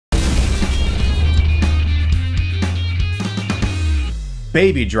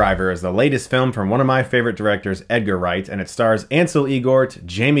Baby Driver is the latest film from one of my favorite directors, Edgar Wright, and it stars Ansel Elgort,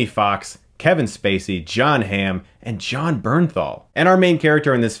 Jamie Foxx, Kevin Spacey, Jon Hamm, and Jon Bernthal. And our main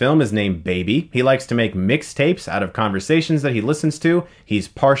character in this film is named Baby. He likes to make mixtapes out of conversations that he listens to. He's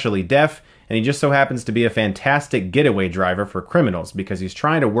partially deaf, and he just so happens to be a fantastic getaway driver for criminals because he's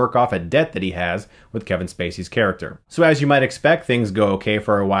trying to work off a debt that he has with Kevin Spacey's character. So as you might expect, things go okay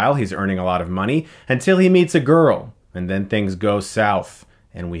for a while. He's earning a lot of money until he meets a girl, and then things go south.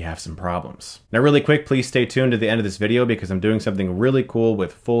 And we have some problems. Now really quick, please stay tuned to the end of this video because I'm doing something really cool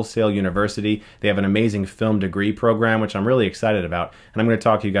with Full Sail University. They have an amazing film degree program, which I'm really excited about, and I'm going to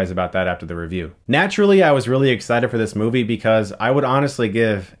talk to you guys about that after the review. Naturally, I was really excited for this movie because I would honestly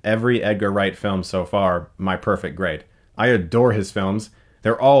give every Edgar Wright film so far my perfect grade. I adore his films.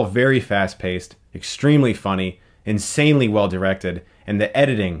 They're all very fast-paced, extremely funny, insanely well-directed, and the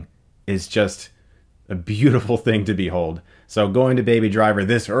editing is just a beautiful thing to behold. So going to Baby Driver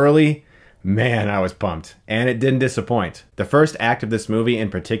this early, man, I was pumped. And it didn't disappoint. The first act of this movie in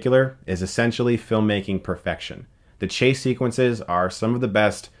particular is essentially filmmaking perfection. The chase sequences are some of the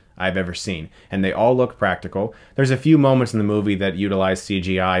best I've ever seen, and they all look practical. There's a few moments in the movie that utilize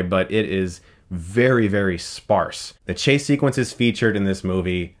CGI, but it is very, very sparse. The chase sequences featured in this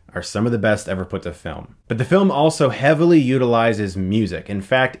movie are some of the best ever put to film. But the film also heavily utilizes music. In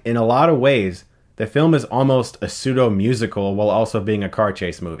fact, in a lot of ways, the film is almost a pseudo-musical while also being a car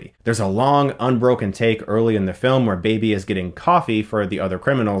chase movie. There's a long, unbroken take early in the film where Baby is getting coffee for the other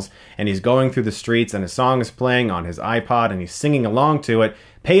criminals, and he's going through the streets and a song is playing on his iPod and he's singing along to it.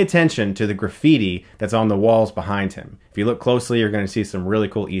 Pay attention to the graffiti that's on the walls behind him. If you look closely, you're going to see some really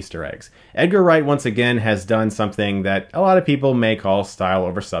cool Easter eggs. Edgar Wright, once again, has done something that a lot of people may call style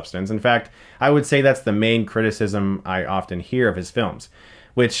over substance. In fact, I would say that's the main criticism I often hear of his films,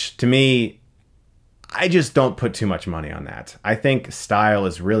 which to me, I just don't put too much money on that. I think style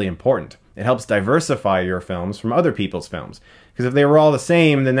is really important. It helps diversify your films from other people's films. Because if they were all the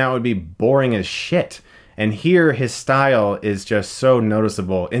same, then that would be boring as shit. And here, his style is just so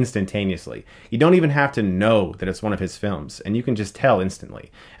noticeable instantaneously. You don't even have to know that it's one of his films, and you can just tell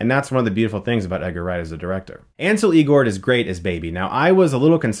instantly. And that's one of the beautiful things about Edgar Wright as a director. Ansel Elgort is great as Baby. Now, I was a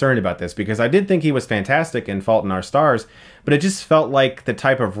little concerned about this because I did think he was fantastic in Fault in Our Stars, but it just felt like the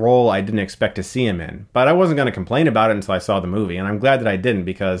type of role I didn't expect to see him in. But I wasn't going to complain about it until I saw the movie, and I'm glad that I didn't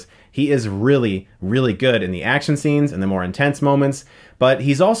because he is really, really good in the action scenes and the more intense moments. But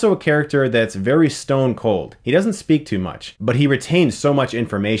he's also a character that's very stone cold. He doesn't speak too much, but he retains so much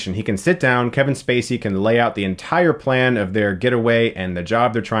information. He can sit down, Kevin Spacey can lay out the entire plan of their getaway and the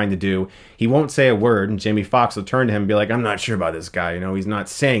job they're trying to do. He won't say a word, and Jamie Foxx will turn to him and be like, I'm not sure about this guy, he's not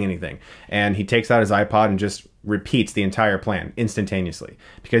saying anything. And he takes out his iPod and just repeats the entire plan instantaneously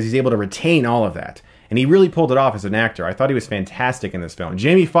because he's able to retain all of that. And he really pulled it off as an actor. I thought he was fantastic in this film.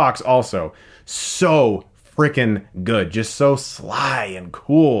 Jamie Foxx also, so freaking good. Just so sly and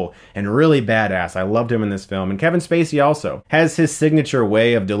cool and really badass. I loved him in this film. And Kevin Spacey also has his signature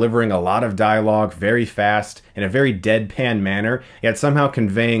way of delivering a lot of dialogue very fast in a very deadpan manner, yet somehow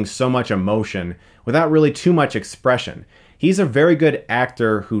conveying so much emotion without really too much expression. He's a very good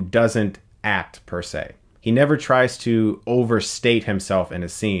actor who doesn't act per se. He never tries to overstate himself in a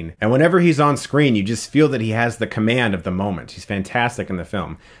scene. And whenever he's on screen, you just feel that he has the command of the moment. He's fantastic in the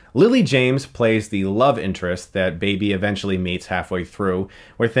film. Lily James plays the love interest that Baby eventually meets halfway through,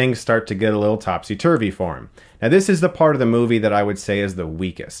 where things start to get a little topsy-turvy for him. Now this is the part of the movie that I would say is the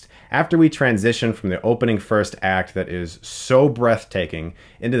weakest. After we transition from the opening first act that is so breathtaking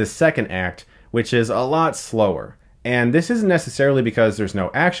into the second act, which is a lot slower. And this isn't necessarily because there's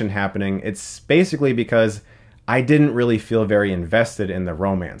no action happening, it's basically because I didn't really feel very invested in the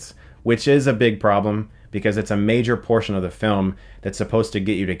romance, which is a big problem because it's a major portion of the film that's supposed to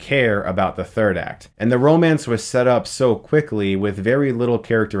get you to care about the third act. And the romance was set up so quickly with very little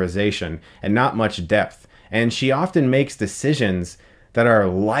characterization and not much depth. And she often makes decisions that are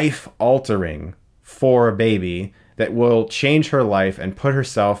life-altering for Baby that will change her life and put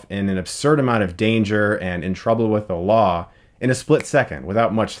herself in an absurd amount of danger and in trouble with the law in a split second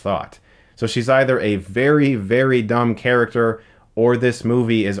without much thought. So she's either a very, very dumb character or this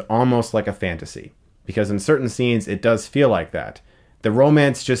movie is almost like a fantasy. Because in certain scenes, it does feel like that. The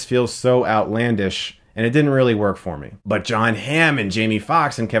romance just feels so outlandish and it didn't really work for me. But Jon Hamm and Jamie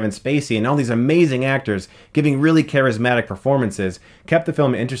Foxx and Kevin Spacey and all these amazing actors giving really charismatic performances kept the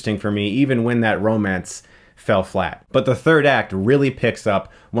film interesting for me even when that romance fell flat. But the third act really picks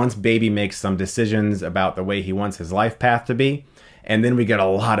up once Baby makes some decisions about the way he wants his life path to be. And then we get a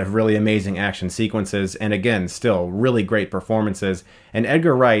lot of really amazing action sequences, and again, still really great performances. And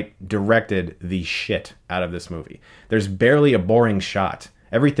Edgar Wright directed the shit out of this movie. There's barely a boring shot.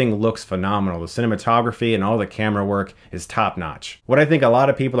 Everything looks phenomenal. The cinematography and all the camera work is top-notch. What I think a lot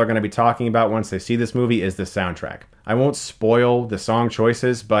of people are going to be talking about once they see this movie is the soundtrack. I won't spoil the song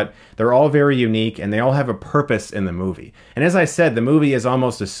choices, but they're all very unique and they all have a purpose in the movie. And as I said, the movie is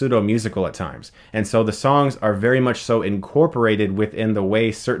almost a pseudo-musical at times. And so the songs are very much so incorporated within the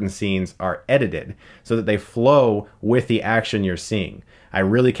way certain scenes are edited so that they flow with the action you're seeing. I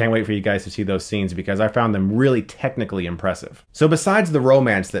really can't wait for you guys to see those scenes because I found them really technically impressive. So besides the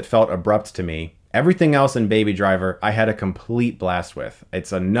romance that felt abrupt to me, everything else in Baby Driver I had a complete blast with.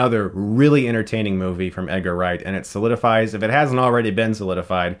 It's another really entertaining movie from Edgar Wright, and it solidifies, if it hasn't already been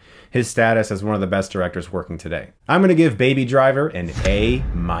solidified, his status as one of the best directors working today. I'm gonna give Baby Driver an A-.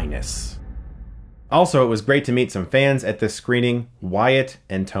 Also, it was great to meet some fans at this screening, Wyatt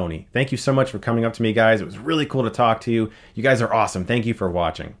and Tony. Thank you so much for coming up to me, guys. It was really cool to talk to you. You guys are awesome. Thank you for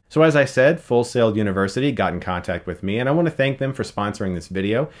watching. So as I said, Full Sail University got in contact with me, and I want to thank them for sponsoring this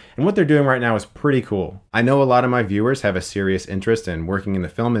video. And what they're doing right now is pretty cool. I know a lot of my viewers have a serious interest in working in the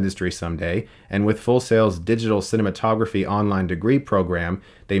film industry someday, and with Full Sail's digital cinematography online degree program,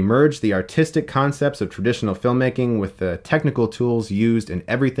 they merge the artistic concepts of traditional filmmaking with the technical tools used in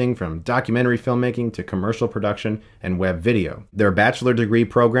everything from documentary filmmaking to commercial production and web video. Their bachelor degree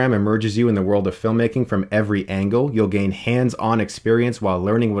program immerses you in the world of filmmaking from every angle. You'll gain hands-on experience while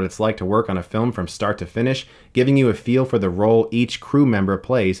learning what it's like to work on a film from start to finish, giving you a feel for the role each crew member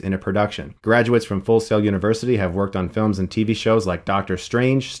plays in a production. Graduates from Full Sail University have worked on films and TV shows like Doctor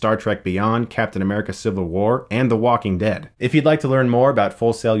Strange, Star Trek Beyond, Captain America Civil War, and The Walking Dead. If you'd like to learn more about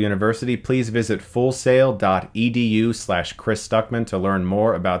Full Sail University, please visit fullsail.edu/Chris Stuckmann to learn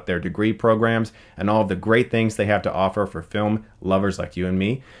more about their degree programs and all of the great things they have to offer for film lovers like you and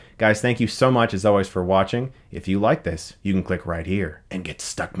me. Guys, thank you so much as always for watching. If you like this, you can click right here and get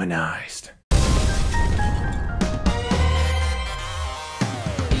Stuckmannized.